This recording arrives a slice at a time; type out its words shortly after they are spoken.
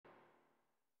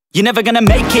You're never gonna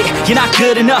make it, you're not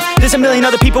good enough. There's a million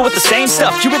other people with the same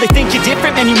stuff. You really think you're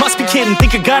different? Man, you must be kidding.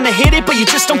 Think you're gonna hit it, but you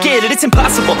just don't get it. It's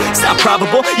impossible, it's not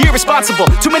probable, you're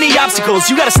irresponsible. Too many obstacles,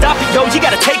 you gotta stop it, yo. You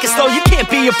gotta take it slow, you can't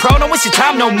be a pro. Don't waste your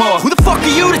time no more. Who the fuck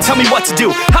are you to tell me what to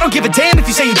do? I don't give a damn if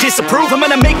you say you disapprove. I'm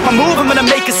gonna make my move, I'm gonna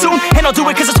make it soon. And I'll do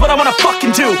it cause it's what I wanna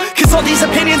fucking do. Cause all these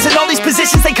opinions and all these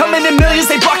positions, they come in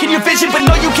millions, they blocking your vision. But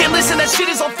no, you can't listen, that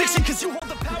shit is all fiction. Cause you hold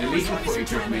the power. Delete the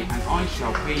footage of me and I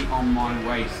shall be on my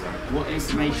way, sir. What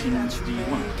information do you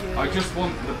want? I just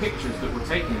want the pictures that were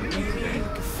taken of me today.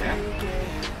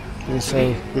 Yeah?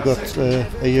 So we've got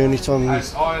a unit on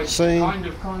scene. I'm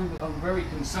very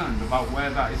concerned about where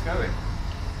that is going.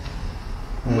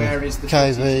 Where is the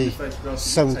KV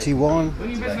 71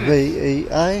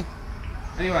 VEA.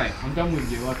 Anyway, I'm done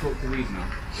with you. I'll talk to these now.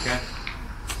 Okay?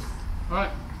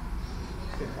 Alright.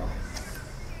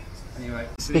 Anyway,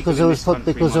 because I was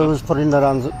putting their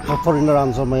hands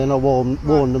on me, and I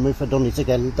warned them if I'd done it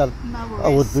again that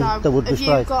they would be sprayed.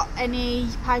 Have you got any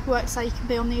paperwork so you can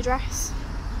be on the address?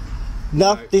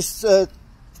 No, this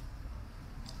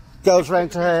goes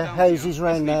round to her houses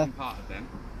round there,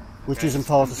 which isn't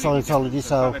part of Scientology,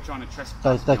 so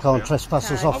they can't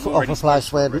trespass us off a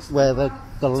place where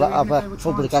they'll have a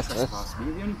public access.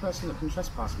 The only person that can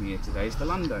trespass me here today is the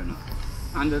landowner.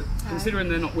 And considering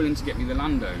they're not willing to get me the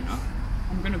landowner,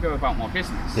 I'm going to go about my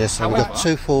business. Yes, so we've got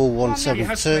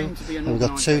 24172 and we've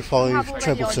got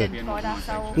 25222.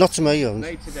 Not to me, young.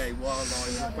 Today, while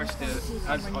I requested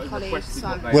what they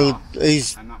well,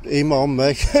 he's on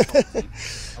me.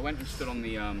 I went and stood on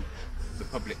the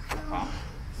public footpath,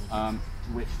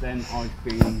 which then I've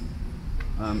been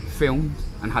filmed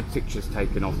and had pictures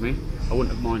taken of me. I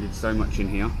wouldn't have minded so much in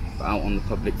here, but out on the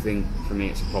public thing, for me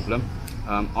it's a problem.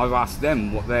 I've asked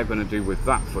them what they're going to do with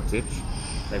that footage.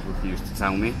 They've refused to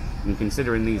tell me, and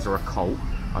considering these are a cult,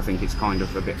 I think it's kind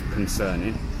of a bit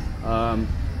concerning. And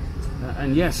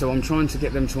yeah, so I'm trying to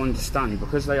get them to understand,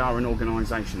 because they are an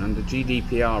organisation, under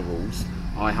GDPR rules,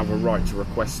 I have a right to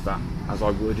request that, as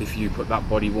I would if you put that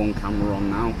body-worn camera on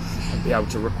now, I'd be able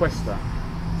to request that.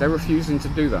 They're refusing to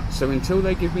do that. So until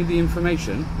they give me the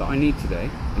information that I need today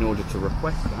in order to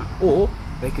request that, or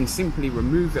they can simply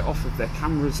remove it off of their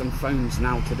cameras and phones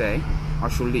now today, I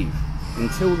shall leave.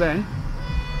 Until then,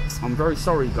 I'm very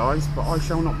sorry guys, but I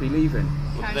shall not be leaving.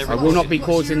 Okay, I will not be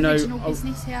causing no...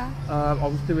 business here? I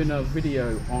was doing a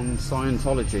video on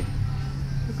Scientology.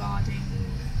 Regarding?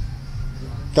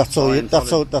 That's all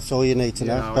you need to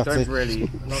know. No, that's I don't it. Really...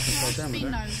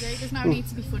 There's no need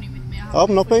to be funny with me.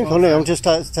 I'm not being funny, I'm just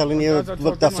telling you,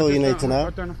 look, that's all you need to know.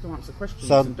 I don't have to answer questions.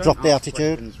 So drop the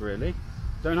attitude. Really.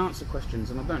 Don't answer questions,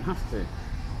 and I don't have to.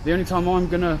 The only time I'm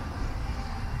going to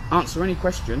answer any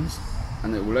questions,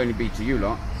 and it will only be to you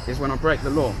lot, is when I break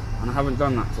the law, and I haven't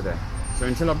done that today. So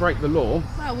until I break the law...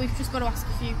 Well, we've just got to ask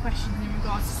a few questions in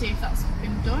regards to see if that's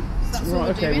been done. So that's right,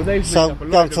 okay, well, they've so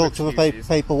go and talk to the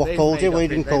people what called you, we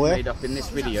didn't call you.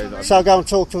 So go and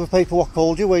talk to the people what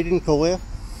called you, we didn't call you.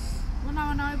 Well, no,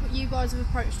 I know, but you guys have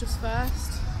approached us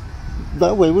first.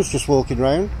 No, we was just walking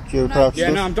round. You approached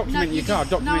us. No, I'm documenting your car,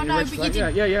 documenting your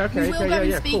registration. Yeah, okay, you will go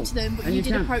and speak to them, but you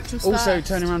did approach us first. Also,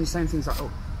 turn around and say things like,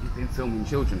 oh, you've been filming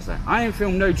children today. I ain't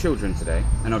filmed no children today,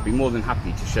 and I'd be more than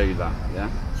happy to show you that, yeah?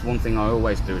 It's one thing I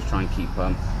always do is try and keep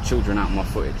children out of my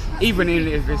footage, even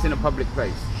if it's in a public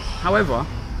place. However,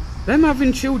 them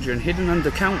having children hidden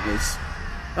under counters,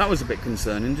 that was a bit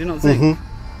concerning, do you not think?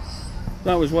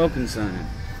 That was well concerning.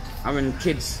 Having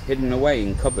kids hidden away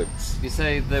in cupboards. You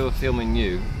say they were filming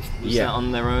you. Was that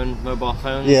on their own mobile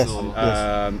phones? Yes. Or?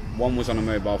 One was on a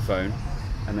mobile phone,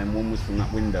 and then one was from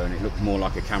that window, and it looked more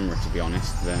like a camera, to be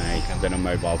honest, than a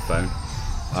mobile phone.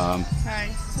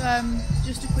 Okay, so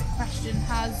just a quick question: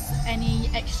 has any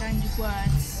exchange of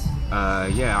words?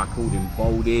 Yeah, I called him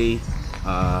Baldy.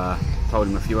 Told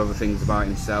him a few other things about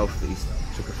himself that he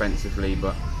took offensively,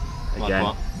 but. Again,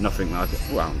 nothing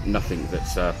nothing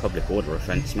that's public order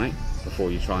offence, mate.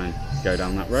 Before you try and go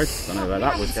down that road, I don't know where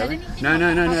that was going. No,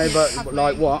 but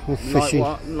like what? Like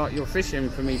what? Like you're fishing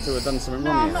for me to have done something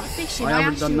wrong here? I'm not fishing. I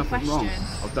haven't done nothing wrong.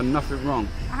 I've done nothing wrong.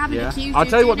 I haven't accused you. I'll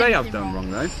tell you what they have done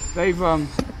wrong though. They've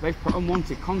put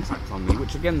unwanted contact on me,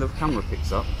 which again the camera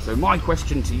picks up. So my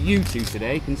question to you two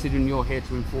today, considering you're here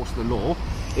to enforce the law,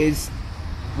 is.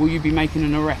 Will you be making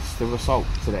an arrest of assault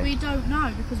today? We don't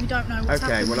know because we don't know what's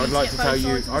happened. Okay, well I'd like to tell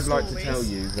you. I'd like to tell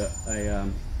you that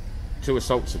two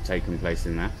assaults have taken place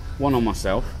in there. One on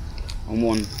myself, and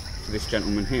one for this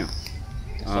gentleman here.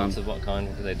 Assaults of what kind?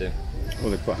 What do they do?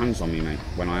 Well, they put hands on me, mate,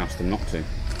 when I asked them not to.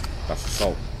 That's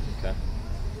assault. Okay.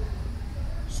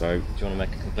 So. Do you want to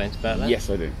make a complaint about that? Yes,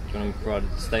 I do. Do you want to provide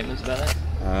statements about that?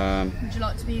 Would you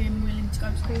like to be willing to go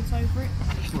to court over it?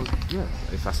 Yeah,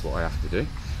 if that's what I have to do.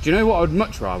 Do you know what I would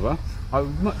much rather? I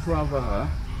would much rather her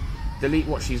delete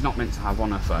what she's not meant to have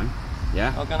on her phone.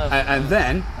 Yeah. And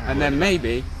then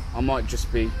maybe I might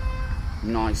just be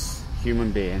nice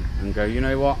human being and go, you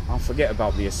know what, I'll forget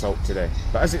about the assault today.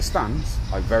 But as it stands,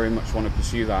 I very much want to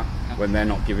pursue that when they're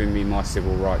not giving me my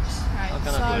civil rights. Right,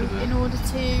 so in order to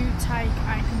take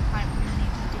a complaint, we're going to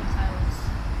need the details.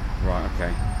 Right,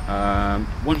 okay.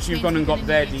 Once you've gone and got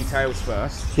their details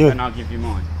first, then I'll give you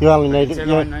mine. You only need you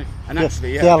only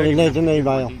need an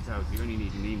email. Details, you only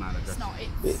need an email address.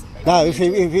 No,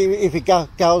 if it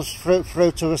goes through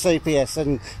to a CPS,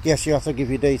 then yes, you have to give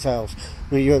your details.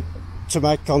 To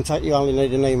make contact, you only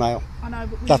need an email. I know,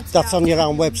 but that's on your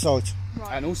own website.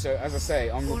 Right. And also, as I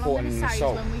say, I'm reporting all I'm an going to say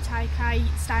assault. is when we take a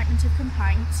statement of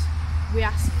complaint, we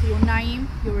ask for your name,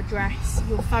 your address,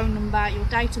 your phone number, your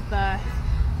date of birth,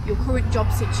 your current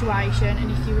job situation,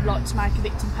 and if you would like to make a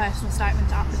victim personal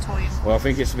statement at the time. Well, I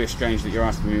think it's a bit strange that you're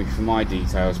asking me for my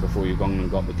details before you've gone and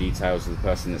got the details of the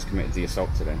person that's committed the assault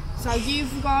today. So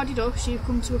you've regarded us, you've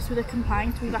come to us with a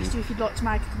complaint, we've asked you if you'd like to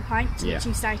make a complaint, to which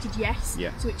you stated yes, to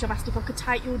which I've asked if I could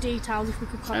take your details, if we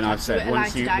could contact and I've said, you at a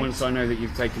later date. Once I know that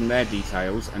you've taken their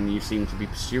details and you seem to be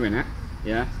pursuing it,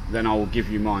 then I will give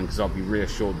you mine, because I'll be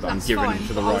reassured that I'm giving it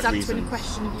for the right reason. I was answering a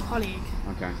question of your colleague.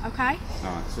 Okay. Okay?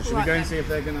 Alright, so should we go and see if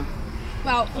they're going to...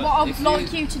 Well, what I would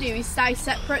like you to do is stay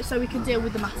separate so we can deal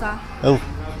with the matter. Oh.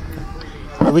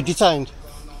 Are we detained?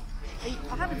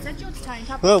 I haven't said you're detained,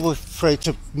 have I? Well, we're free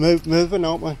to move, aren't we?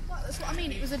 Well, that's what I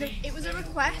mean. It was a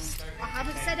request. I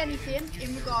haven't said anything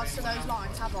in regards to those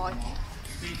lines, have I? I'm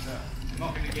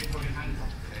not going to get put in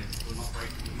handcuffs today. We're not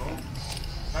breaking the law.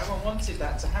 No one wanted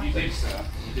that to happen. You did, sir.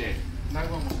 You did. No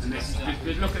one wanted this.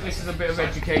 Look at this as a bit of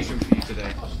education for you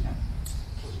today.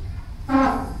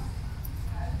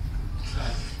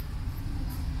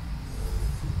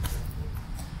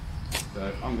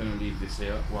 So I'm going to leave this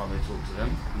here while they talk to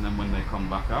them, and then when they come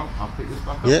back out, I'll pick this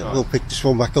back up. Yeah, guys. we'll pick this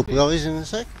one back up, guys, in a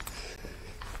sec.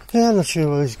 Yeah, I'm not sure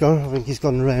where he's gone. I think he's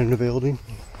gone around the building.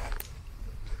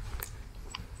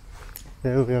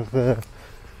 Yeah, we have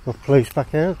got police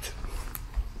back out.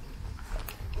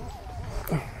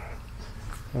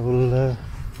 I will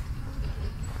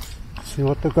see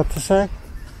what they've got to say.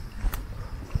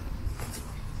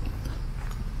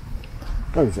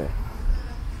 What is it?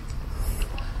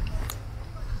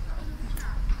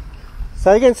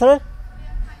 Say again, sorry?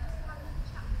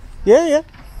 Yeah.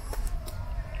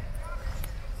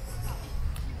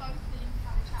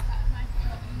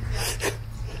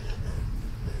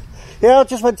 Yeah, I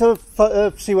just went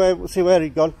to see where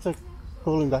he'd gone to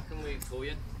call him back. Can we call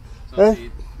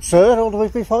you? Sir, all the way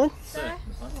be fine? Sir?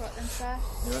 Alright then, sir.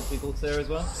 You're okay called sir as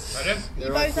well? Pardon?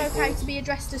 You're both okay to be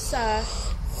addressed as sir?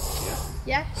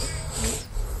 Yeah?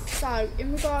 So,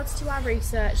 in regards to our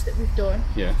research that we've done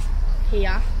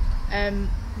here,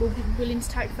 we'll be willing to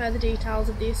take further details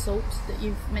of the assault that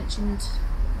you've mentioned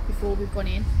before we've gone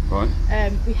in. Right.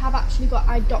 We have actually got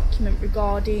a document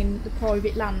regarding the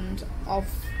private land of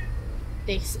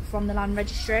this from the land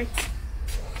registry.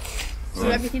 So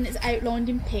everything that's outlined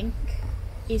in pink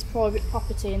is private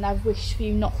property, and they've wished for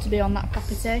you not to be on that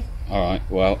property. Alright,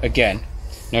 well, again,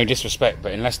 no disrespect,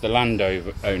 but unless the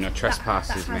landowner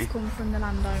trespasses that has come from the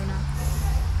landowner.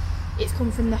 It's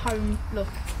come from the home. Look,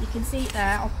 you can see it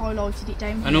there. I've highlighted it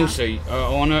down here. And also, I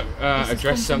want to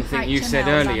address something you said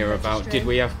earlier about did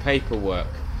we have paperwork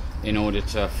in order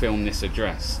to film this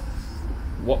address?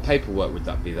 What paperwork would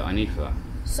that be that I need for that?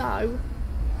 So,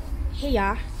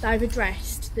 here they've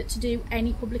addressed that to do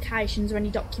any publications or any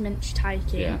documents you're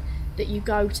taking, that you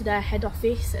go to their head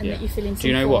office and that you fill in some Do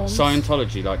you know forms. what?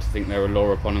 Scientology like to think they're a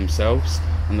law upon themselves,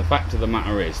 and the fact of the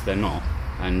matter is they're not.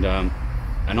 And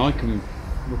I can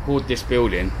record this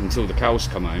building until the cows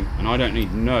come home, and I don't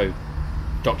need no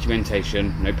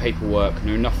documentation, no paperwork,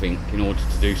 no nothing in order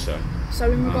to do so.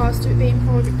 So in regards to it being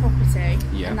private property,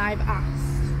 and they've asked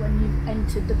when you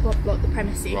entered the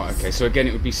premises. Right. Okay. So again,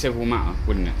 it would be civil matter,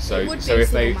 wouldn't it? So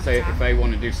if they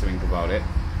want to do something about it,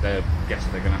 I guess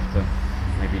they're going to have to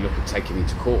maybe look at taking me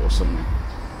to court or something,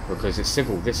 because it's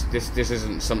civil. This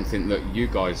isn't something that you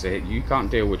guys you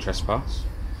can't deal with trespass.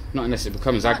 Not unless it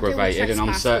becomes aggravated, and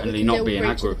I'm certainly not being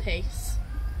aggravated.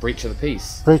 Breach of the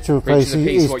peace. Breach of the peace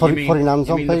is putting hands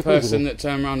on people. You mean the person that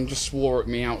turned around and just swore at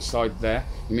me outside there?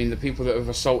 You mean the people that have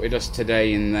assaulted us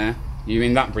today in there? You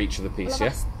mean that breach of the peace,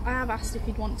 well, I have asked if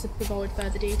you'd want to provide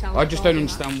further details. I just don't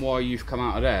understand why you've come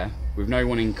out of there with no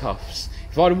one in cuffs.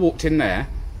 If I'd have walked in there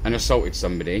and assaulted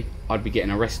somebody, I'd be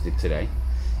getting arrested today.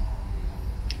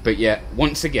 But yet,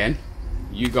 once again,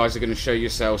 you guys are going to show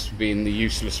yourselves for being the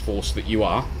useless force that you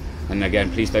are, And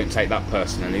again, please don't take that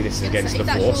personally. This is against the If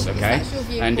that's force, your- if okay? that's your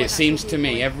viewpoint, And it that's seems your to me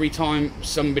viewpoint. every time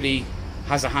somebody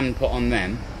has a hand put on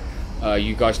them,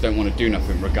 you guys don't want to do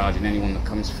nothing regarding anyone that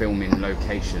comes filming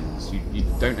locations. You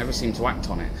don't ever seem to act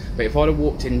on it. But if I'd have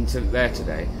walked into there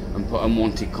today and put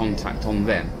unwanted contact on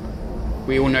them,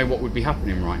 we all know what would be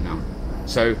happening right now.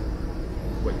 So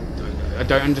I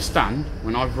don't understand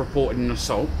when I've reported an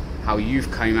assault how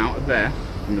you've came out of there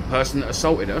from the person that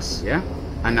assaulted us, yeah,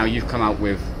 and now you've come out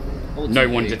with no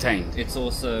one detained. It's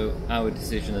also our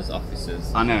decision as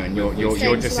officers. I know, and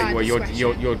your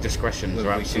discretions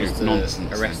Whether are we choose absolute to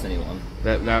nonsense. arrest anyone.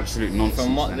 They're absolute nonsense.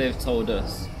 From what then. they've told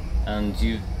us, and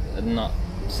you've not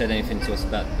said anything to us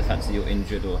about the fact that you're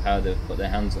injured or how they've put their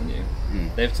hands on you,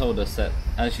 they've told us that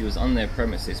as you was on their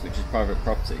premises, which is private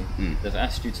property, they've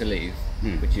asked you to leave,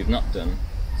 which you've not done.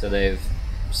 So they've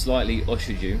slightly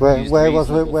ushered you. Where used was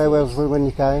reasonable we when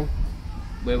you came?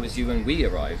 Where was you when we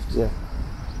arrived? Yeah.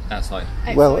 Outside.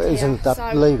 Well, Outside, isn't yeah. that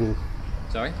So- leaving?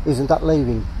 Sorry? Isn't that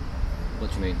leaving? What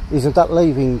do you mean? Isn't that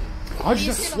leaving? I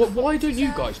just, why don't you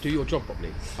guys do your job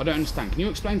properly? I don't understand. Can you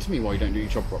explain to me why you don't do your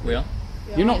job properly? We are?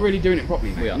 You're not really doing it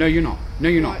properly, mate. We are. No, you're not. No,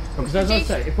 you're not. Right. Because as I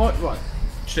say, if I right,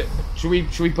 should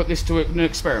we put this to an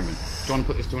experiment? Do you want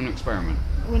to put this to an experiment?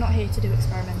 We're not here to do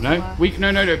experimental No, work.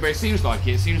 no. But it seems like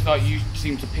it. It seems like you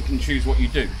seem to pick and choose what you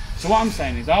do. So what I'm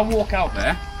saying is, I'll walk out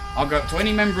there. I'll go up to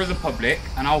any member of the public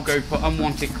and I'll go put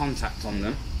unwanted contact on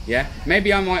them. Yeah.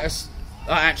 Maybe I might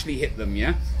actually hit them.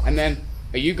 Yeah. And then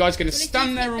are you guys going to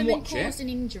stand there and watch it? Cause an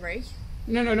injury.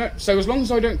 No. So as long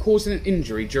as I don't cause an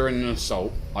injury during an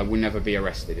assault, I will never be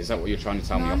arrested. Is that what you're trying to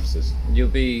tell me, No. officers? You'll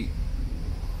be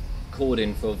called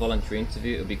in for a voluntary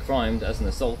interview. It'll be crimed as an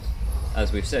assault.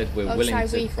 As we've said, we're I'd willing say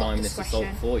to we've got crime this assault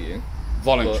discretion. for you.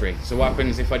 Voluntary. So what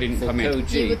happens if I didn't For come in? Code You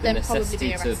G, would the then probably be necessity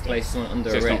to arrested. place someone under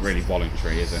So it's arrest. not really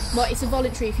voluntary, is it? Well, it's a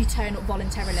voluntary if you turn up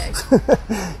voluntarily.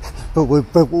 But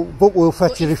we'll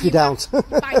fetch you if you don't.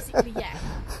 Basically, yeah.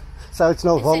 So it's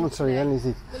not Essentially. voluntary, then, is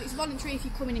it? Well, it's voluntary if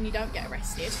you come in and you don't get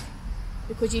arrested,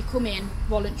 because you come in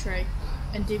voluntary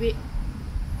and do it.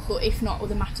 But if not,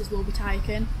 other matters will be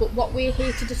taken. But what we're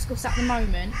here to discuss at the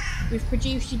moment, we've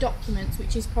produced your documents,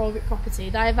 which is private property.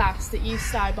 They have asked that you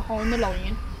stay behind the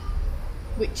line,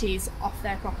 which is off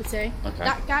their property. Okay.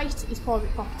 That gate is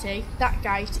private property. That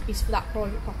gate is for that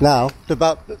private property. No,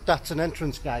 that's an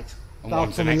entrance gate. And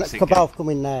one's an exit gate. Both come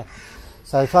in there.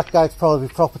 So if that gate's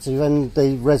private property, then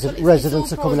the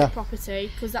residents are coming out.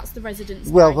 Property, because that's the residents.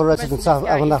 Well, gate. the residents haven't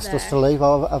gate asked is us to there. leave,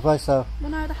 have they? So Well,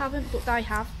 no, they haven't, but they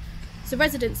have. So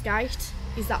residents gate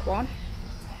is that one.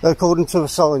 according to the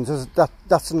signs,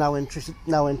 that's a no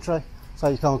entry. So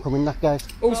you can't come in that gate.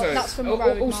 Also, Well, that's from the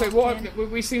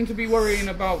road we seem to be worrying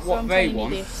about what I'm they telling you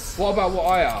want. this. What about what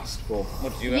I asked for?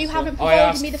 What did you You ask for? haven't I provided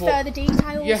asked me the for- further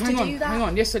details Yeah, to hang do that.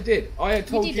 on. Yes, I did. I had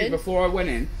told you didn't. before I went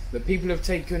in that people have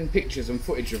taken pictures and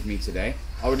footage of me today.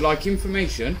 I would like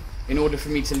information in order for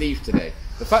me to leave today.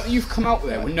 The fact that you've come out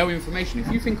there with no information,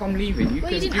 if you think I'm leaving, you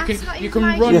Well, you can didn't ask that you can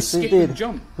information. run, Yes, we skip did. and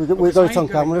jump. We Because got I it on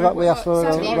ain't going camera. We nowhere. asked for So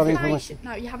a the lot of information. information.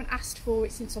 No, you haven't asked for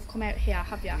it since I've come out here,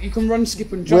 have you? You can run,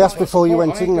 skip and jump. asked before you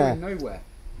went I ain't in going there. Nowhere.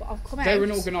 But I've come out They're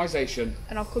an organisation.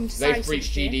 and I've come to say They've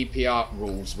breached something. GDPR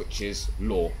rules, which is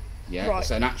law. Yeah, Right. it's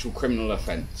an actual criminal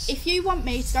offence. If you want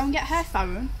me to go and get her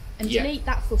phone and Yeah. delete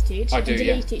that footage I do, and yeah.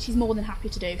 delete it, she's more than happy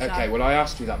to do so. Okay, well I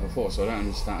asked you that before, so I don't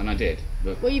understand, and I did.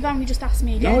 But Well, you've only just asked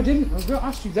me again. no, I didn't. I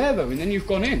asked you there though, and then you've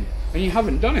gone in, and you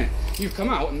haven't done it. You've come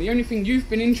out, and the only thing you've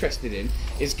been interested in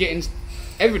is getting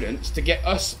evidence to get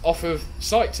us off of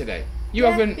site today. You Yeah,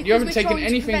 haven't. because You haven't we're taken trying to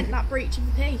anything. prevent that breach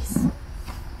of the peace.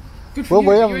 Good for Well, you.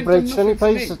 we You haven't ain't done breached any nothing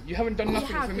for me. peace. You haven't done You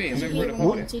nothing have, for me. because A you're member of here the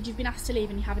public. unwanted, you've been asked to leave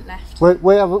and you haven't left.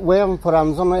 We haven't put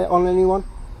hands on anyone.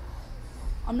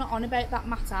 I'm not on about that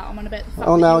matter, I'm on about the fact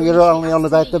Oh that no, you you're initially only on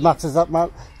asked to about the leave. matters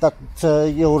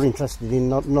that you're interested in,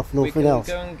 not We nothing can else.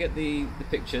 go and get the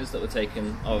pictures that were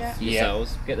taken of Yeah.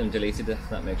 yourselves, get them deleted if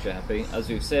that makes you happy. As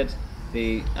we've said,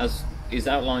 as is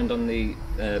outlined on the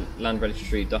land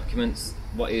registry documents,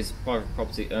 what is private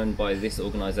property owned by this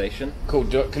organisation. Cool.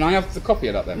 Can I have the copy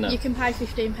of that then? No. You can pay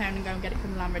 £15 and go and get it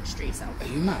from the land registry yourself. Are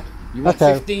you mad? You want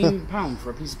Okay. £15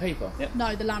 for a piece of paper? Yep.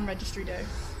 No, the land registry do.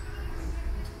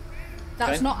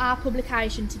 That's Okay. not our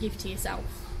publication to give to yourself.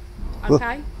 Well-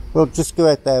 Okay? Well, just go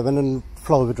out there then and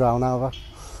fly the drone over.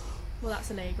 Well,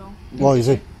 that's illegal. Why is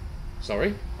it?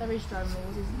 Sorry. There is drone laws,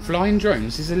 isn't there? Flying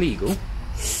drones is illegal.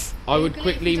 I would Google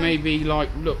it quickly if you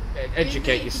don't- maybe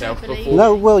educate if you yourself don't believe before.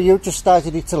 No, well, you just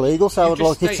stated it's illegal, so I would just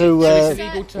like you stated to it's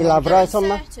illegal to have elaborate on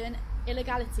that. Certain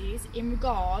illegalities in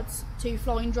regards to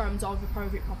flying drones over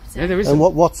private property. Yeah, there is And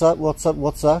what's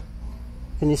that?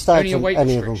 Can you state only a weight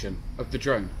any of them? restriction of the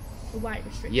drone. A weight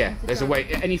restriction. Yeah, for there's a drone.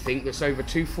 weight. Anything that's over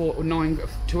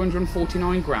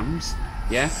 249 grams,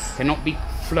 yeah, cannot be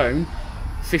flown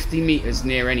 50 meters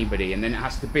near anybody, and then it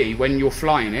has to be when you're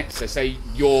flying it. So say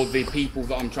you're the people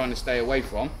that I'm trying to stay away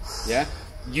from, yeah.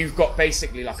 You've got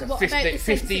basically like So a what 50 about the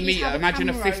sense that you meter. have Imagine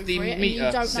a camera 50 over it and meter you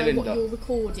don't know cylinder. what you're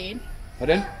recording.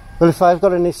 Pardon? Well, if they've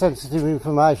got any sensitive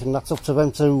information, that's up to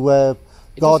them to guard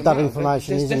doesn't that matter.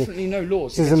 information, There's isn't definitely it? no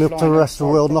laws. It isn't up to the rest of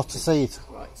the world not to see it.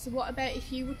 Right. So what about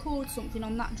if you record something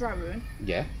on that drone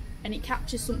Yeah. and it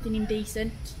captures something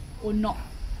indecent or not?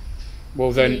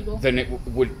 Well, then Illegal. it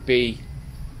would be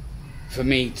for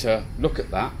me to look at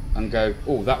that and go,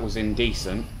 oh, that was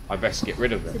indecent. I best get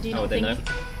rid of So it. do you How not would they think?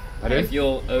 know? Pardon? If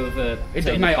you're over,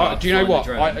 Mate, do you know what?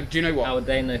 Do you know what? How would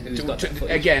they know who's got that footage?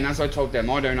 Again, as I told them,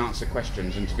 I don't answer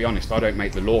questions, and to be honest, I don't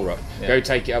make the law up. Yeah. Go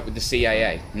take it up with the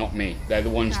CAA, not me. They're the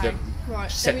ones Okay. that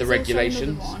Right. set there the is also regulations.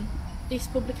 another one. This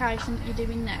publication that you're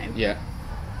doing now, Yeah.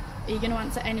 are you going to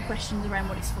answer any questions around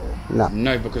what it's for? No.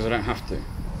 No, because I don't have to.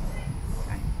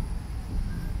 Okay.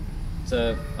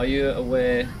 So, are you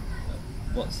aware?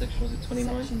 What section was it?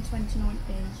 29. Section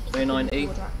 29E. 29E,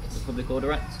 Order Act. the Public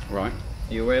Order Act. Right.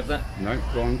 Are you aware of that? No,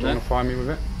 go on. Do you No? want to fire me with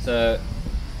it? So,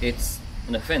 it's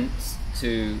an offence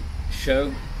to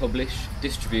show, publish,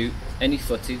 distribute any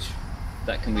footage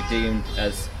that can be deemed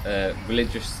as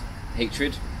religious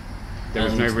hatred. There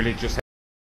is And- no religious.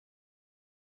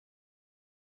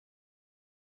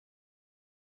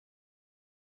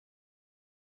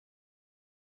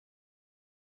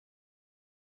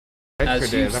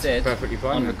 As you That's said perfectly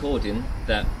fine. on then. recording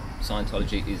that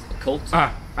Scientology is a cult.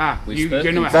 We've You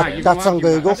spoken know to how them. you That's on argue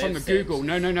that. Google. That's on the They've Google. said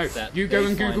No. that You go they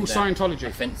and Google find that Scientology.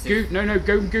 offensive. No,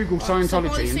 go and Google So by Scientology the and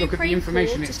look at the Supreme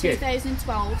information Court it's of given.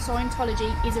 2012,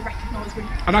 Scientology is a recognised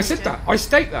religion. And I said that. I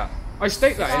state that. It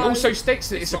So- also states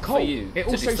that it's a not for cult. you It to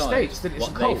also decide states that it's a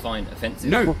what cult. they find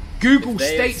offensive. No, Google If they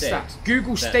have states said that.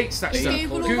 Google states that being stuff.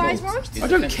 Google called always cult right? is I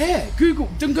don't offensive. care. Google.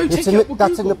 Then go take It's it in up the, with that's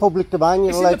Google. in the public domain. You're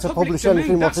It's in allowed the to public publish domain.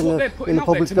 anything That's what's what they're in putting the out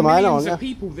there public to domain, millions aren't of you?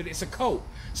 people that it's a cult.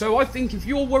 So I think if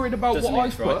you're worried about Doesn't what mean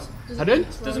I've it's right. put, pardon?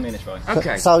 Doesn't mean it's right.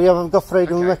 Okay. So you haven't got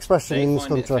freedom of Okay. expression They in this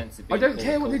find it country. offensive I being don't called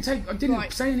care a what they cult. take. I didn't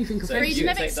Right. say anything So offensive. Freedom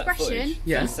of take that footage expression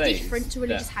Yeah. is says different to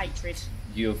religious that hatred.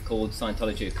 You have called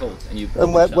Scientology a cult, and you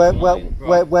And where's publish that online.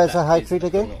 the That hatred is a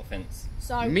again? criminal offence.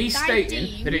 So Me they stating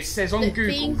deem that it says on that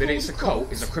Google being that it's a called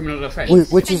cult is a criminal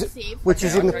offence. Which is offensive. which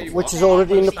is Okay, in I'll the, tell you which what, is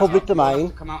already in the I'll public you'll have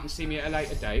domain. to come out and see me at a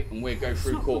later date, and we'll go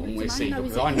through not court public and we'll see domain,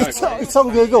 because though, I is know. it? It's on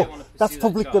Google. They wanna That's pursue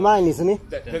public that domain, charge. isn't it?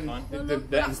 Then Then fine. Well,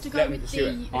 let that's to them go with pursue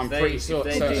it. the- I'm If pretty they- sure. if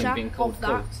they certain. do publisher being called of that.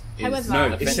 cult is However, No,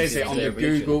 it offensive says it to on their the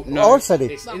religion. Google. I No, said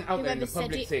it. It's Well, out there in the whoever said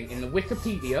public it- thing, in the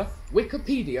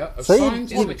Wikipedia of So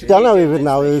science. you don't know even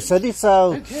know who said it,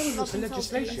 so... Okay, it's a Nothing tells me this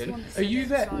legislation. one Are you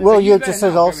there? so- Well, Are you there just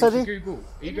said now I going said to it. Google?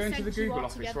 Are you In a going to the sense, you Google are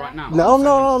office together. right now? No, And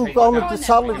no, take I'm it a down?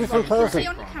 totally different I'll person. see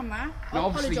on the camera. I No,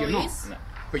 obviously you're apologise. not.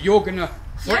 But you're going to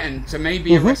threaten to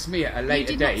maybe arrest me at a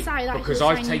later did not date say that. because Your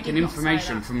I've training taken did not say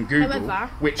information that. from Google,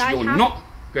 However, which they you're have- not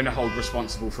going to hold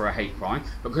responsible for a hate crime,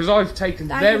 because I've taken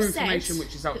They their have information, said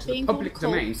which is out that to the being public called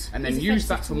domain, cult and then is use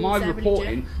that offensive for my towards their reporting.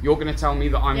 religion. You're going to tell me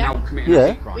that I'm Yeah. now committing Yeah. a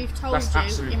hate crime. We've told That's you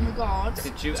absolutely. in regards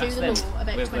Did you to ask the them law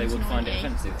about whether they would find it 29E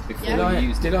offensive before Yeah. you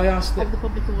used Did it? I ask of them? the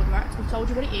Public Order Act. We've told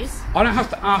you what it is. I don't have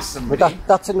to ask But somebody.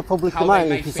 that's in the public how they domain.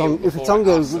 may If it's feel on if it's before on I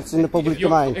Google, ask it's them. in the public Are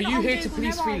domain. you On here to Google,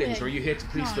 police no, are feelings, they? or are you here to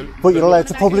police No. the? But you're allowed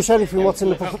to But publish they- anything what's in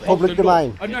the public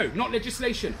domain. No, not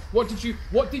legislation. What did you?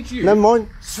 Never mind.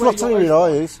 swear Fluttering your your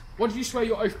oath by? eyes. What did you swear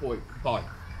your oath by?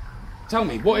 Tell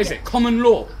me, what is it? Common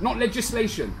law, not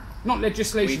legislation. Not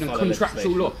legislation We and follow contractual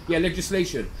legislation. law. Yeah,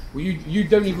 legislation. Well, you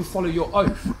don't even follow your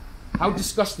oath. How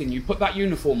disgusting. You put that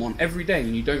uniform on every day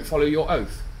and you don't follow your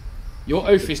oath. Your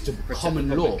oath is to common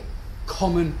the law. public.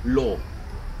 Common law.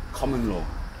 Common law.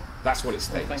 That's what it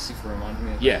states. Thank you for reminding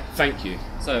me of that. Yeah, thank you.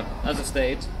 So, as I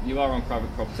stated, you are on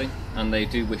private property, and they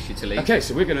do wish you to leave. Okay,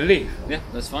 so we're going to leave. Yeah,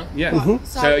 that's fine. Yeah.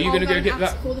 So are you I'll going to go and get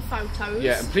ask that? for the photos.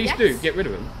 Yeah, and please Yes. do get rid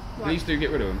of them. Right. Please do get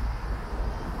rid of them.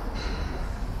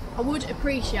 I would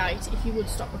appreciate if you would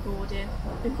stop recording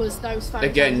because those photos.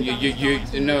 Again, are you going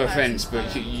to no the offence,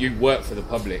 person's but phone. you work for the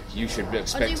public. You should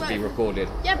expect to be work- recorded.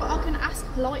 Yeah, but I can ask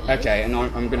politely. Okay, and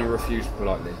I'm going to refuse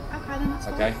politely. Okay, then that's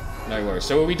Okay, fine. no worries.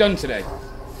 So are we done today?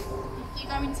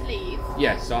 You're going to leave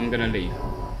Yes, I'm going to leave.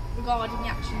 regarding the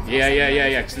actions.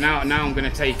 Yeah. Because now I'm going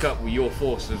to take up with your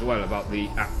force as well about the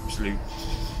absolute.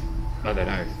 I don't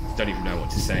know. Don't even know what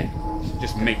to say.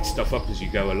 Just make stuff up as you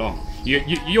go along.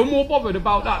 You're more bothered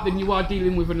about that than you are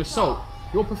dealing with an assault.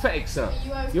 You're pathetic, sir. Are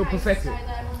you okay You're to pathetic. stay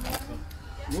there on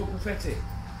the- You're pathetic.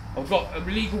 I've got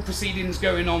legal proceedings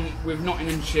going on with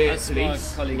Nottinghamshire As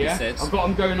Police. my colleague has said, I've got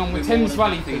them going on with we're more Thames than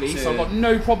Valley happy Police. to I've got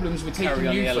no problems with taking carry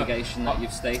on you the for allegation that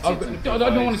you've stated. I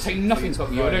don't want to take nothing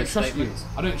from you. I don't trust you. statements.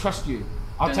 I don't trust you.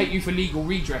 I'll Then- take you for legal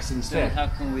redress Then instead. how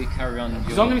can we carry on?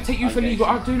 Because I'm going to take you for legal.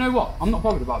 allegation? I do know what. I'm not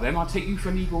bothered about them. I'll take you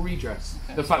for legal redress.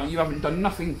 The fact that you haven't done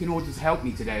nothing in order to help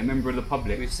me today, a member of the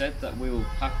public. We've said that we will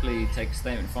happily take a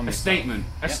statement from you. A statement.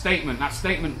 A Yep. statement. That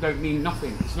statement don't mean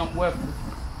nothing. It's not worth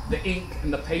the ink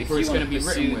and the If paper you it's going want to to be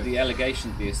written pursue with. the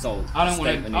allegation of the assault, I don't want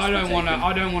statement to. needs I to be don't want to. taken.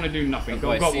 I don't want to do nothing. I've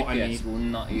Otherwise, got what I CPS need. will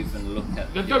not even look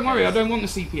at. your Don't worry. I case. don't want the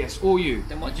CPS or you.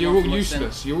 Then what do you You're want all from us then?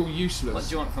 useless. You're all useless. What do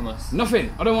you want from us?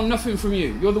 Nothing. I don't want nothing from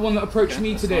you. You're the one that approached Okay,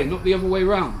 me that's today, fine. not the other way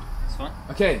round. It's fine.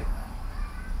 Okay.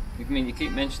 You mean you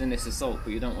keep mentioning this assault,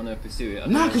 but you don't want to pursue it? I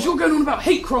don't No, know because what- you're going on about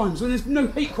hate crimes when there's no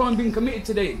hate crime being committed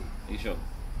today. Are you sure?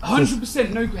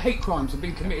 100% no hate crimes have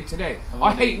been committed today. I've I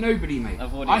already- hate nobody, mate.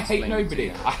 I've already I hate explained it to nobody.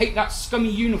 you. I hate that scummy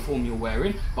uniform you're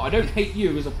wearing, but I don't hate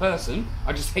you as a person.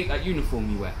 I just hate that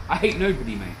uniform you wear. I hate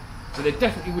nobody, mate. So there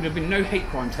definitely would have been no hate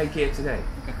crime taken here today.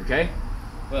 Okay?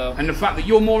 Well, And the fact that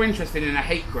you're more interested in a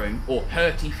hate crime or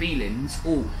hurty feelings,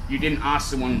 or you didn't ask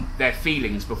someone their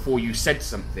feelings before you said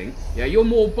something, yeah, you're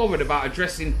more bothered about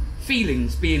addressing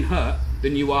feelings being hurt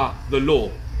than you are the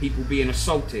law, people being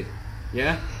assaulted,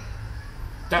 yeah?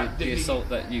 the assault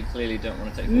that you clearly don't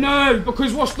want to take. forward. No,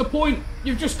 because what's the point?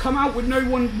 You've just come out with no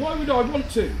one. Why would I want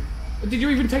to? Did you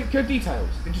even take your details?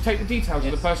 Did you take the details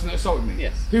of the person that assaulted me?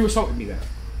 Yes. Who assaulted me then?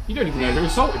 You don't even know who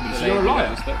assaulted me, The so lady you're a that liar.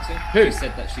 we spoke to, Who? she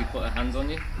said that she put her hands on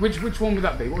you. Which one would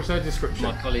that be? What was her description?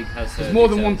 My colleague has her There's more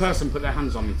than one details. person put their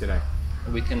hands on me today.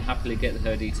 We can happily get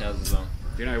her details as well.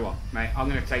 Do you know what, mate? I'm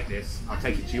going to take this. I'll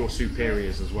take it to your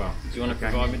superiors as well. Do you want to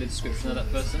Okay? provide me the description of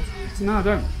that person? No, I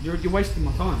don't. You're wasting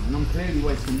my time, and I'm clearly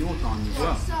wasting your time as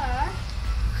well. Sir,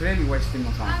 Clearly wasting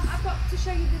my time. I've got to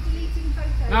show you the deleting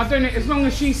photos. Now, don't it, as long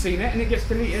as she's seen it and it gets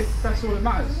deleted, that's all that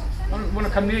matters. I don't want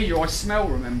to come near you, I smell,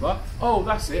 remember? Oh,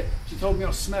 that's it. She told me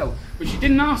I smell. But she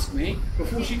didn't ask me,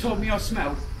 before she told me I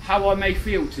smelled, how I may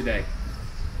feel today.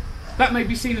 That may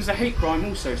be seen as a hate crime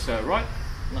also, sir, right?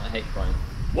 Not a hate crime.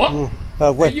 What?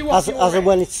 Are you off As your and head?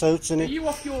 when it suits, Are innit? you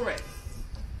off your head?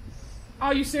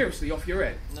 Are you seriously off your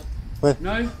head? Well,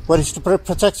 No? when it's to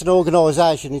protect an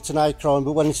organisation, it's an hate crime,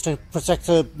 but when it's to protect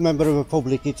a member of the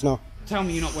public, it's not. Tell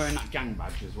me you're not wearing that gang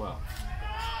badge as well.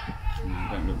 No, you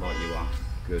don't look like you are.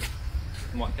 Good.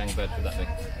 What gang badge would that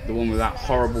be? The one with that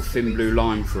horrible thin blue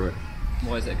line through it.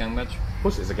 Why is it a gang badge? Of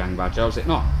course it's a gang badge, how is it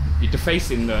not? You're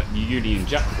defacing the Union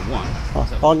Jack for one.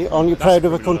 Aren't you proud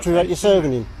of a criminal country that you're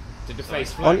serving in? To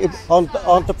deface Aren't you, flags.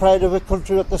 aren't you proud of a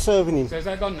country that they're serving in? So is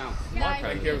that gone now?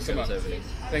 Thank you so much.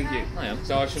 Thank you. I am.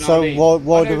 So I should So not leave.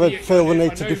 why I know do they the- feel the I know-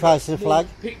 need I to know deface that the flag?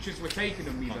 more pictures were taken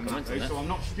of me than that, comment on though, that. so I'm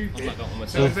not stupid. I'm not going on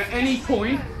So myself. if at any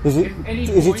point, Is it? if any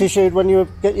Is it point, issued when you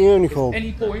get your uniform?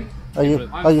 any point, Are you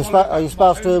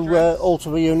supposed to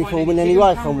alter the uniform in any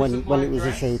way from when it was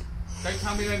issued? Don't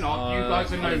tell me they're not. You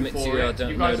guys are I known admit for to you, it. I don't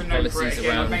You know guys the are known for policies it.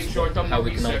 Again, I around make sure I've done my how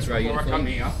we can research alter our before I come uniform.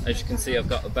 here. As you can see, I've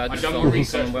got a badge I've done from my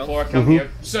research Commonwealth. before I come here,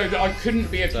 so that I couldn't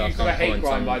be So I accused of a can't hate comment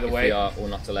crime, on by the if way. we are or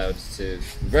not allowed to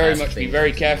Very ask much be things.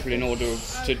 very careful in order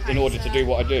to do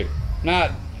what I do. Nah,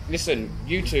 listen,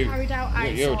 you two, Carried out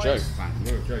you're a outside. joke, man.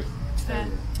 You're a joke.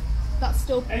 That's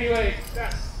still Anyway,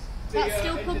 that's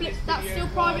still public. That's still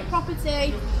private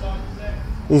property.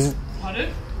 Is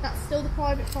Pardon? That's still the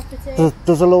private property.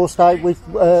 does the law state with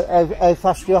how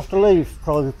fast you have to leave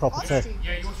private property?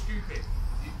 Yeah, you're stupid.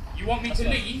 You want me to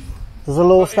leave? Does the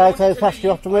law But in order state how to fast you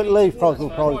have to leave private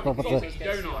property?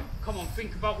 Don't I? Come on,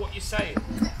 think about what you're saying.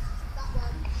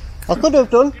 I could have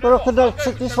done, but I could have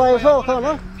took this way as well, can't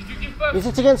I? Did you give birth? Is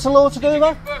it against the law to do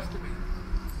that? Give birth to me?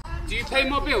 Do you pay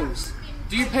my bills?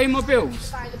 Do you pay my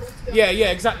bills? Yeah,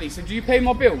 exactly. So do you pay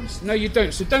my bills? No, you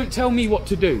don't. So don't tell me what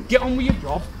to do. Get on with your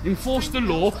job, enforce the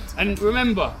law, and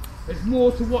remember, there's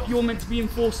more to what you're meant to be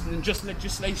enforcing than just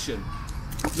legislation.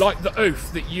 Like the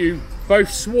oath that you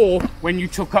both swore when you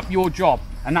took up your job,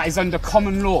 and that is under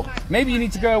common law. Maybe you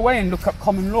need to go away and look up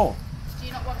common law. Do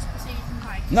you not want to proceed from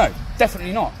home? No,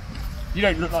 definitely not. You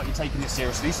don't look like you're taking it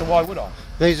seriously, so why would I?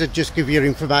 These would just give your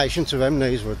information to them,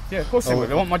 these would. Yeah, of course they would.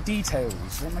 They want my details.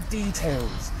 They want my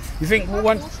details. You think,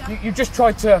 well, you just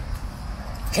tried to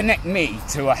connect me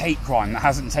to a hate crime that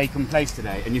hasn't taken place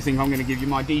today, and you think I'm going to give you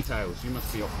my details? You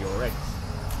must be off your head.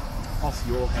 Off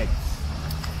your head.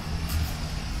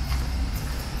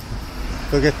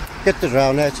 We'll get the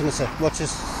drone out in a sec. Watch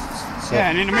this. So, Yeah,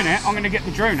 and in a minute, I'm going to get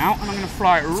the drone out and I'm going to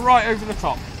fly it right over the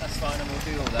top. That's fine, and we'll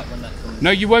do all that when that comes. No,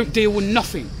 you won't deal with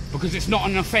nothing, because it's not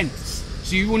an offence.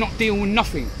 So you will not deal with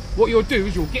nothing. What you'll do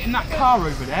is you'll get in that car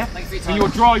over there Thanks for your and time. you'll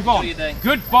drive on. Enjoy your day.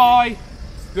 Goodbye.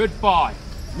 Goodbye.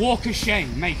 Walk of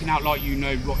shame, making out like you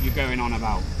know what you're going on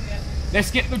about.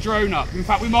 Let's get the drone up. In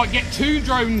fact, we might get 2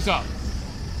 drones up.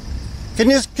 Can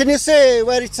you see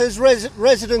where it says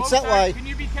residence that way? Can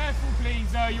you be careful, please?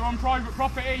 You're on private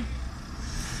property.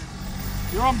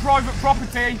 You're on private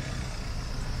property.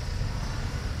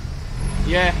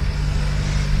 Yeah.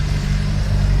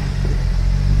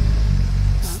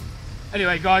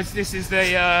 Anyway, guys, this is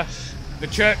the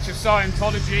Church of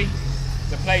Scientology,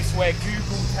 the place where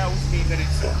Google tells me that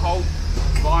it's a cult,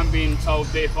 but I'm being told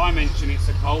that if I mention it's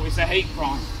a cult, it's a hate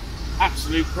crime.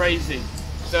 Absolute crazy.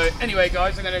 So anyway,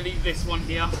 guys, I'm going to leave this one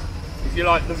here. If you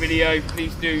like the video,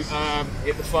 please do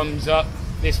hit the thumbs up.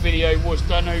 This video was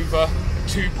done over a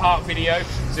 2-part video,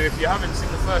 so if you haven't seen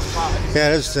the first part of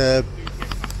this, yeah,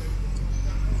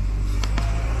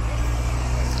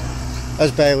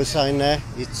 as Bear was saying there,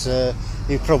 it's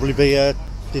it'll probably be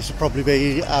this will probably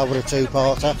be over a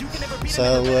 2-parter.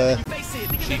 So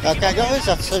okay, guys,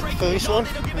 that's it for this one.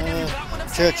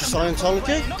 Church of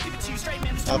Scientology.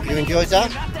 Hope you enjoyed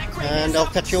that, and I'll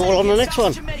catch you all on the next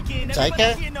one. Take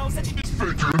care.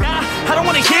 I don't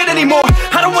wanna hear it anymore.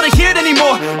 I don't wanna hear it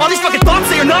anymore. All these fucking thoughts,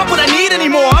 they are not what I need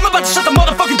anymore. I'm about to shut the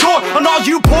motherfucking door on all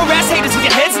you poor ass haters with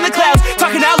your heads in the clouds,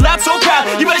 talking out loud so proud.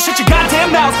 You better shut your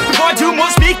goddamn mouth before I do more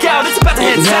speak out. It's about to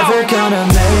head south. Never gonna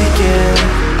make it.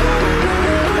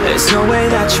 There's no way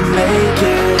that you make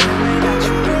it.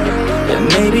 And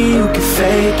maybe you can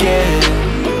fake it,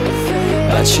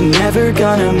 but you're never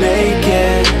gonna make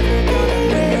it.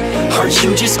 Are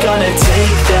you just gonna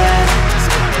take that?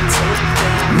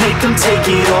 Make them take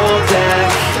it all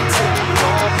back.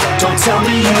 Don't tell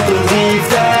me you believe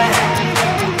that.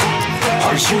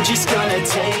 Are you just gonna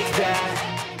take that?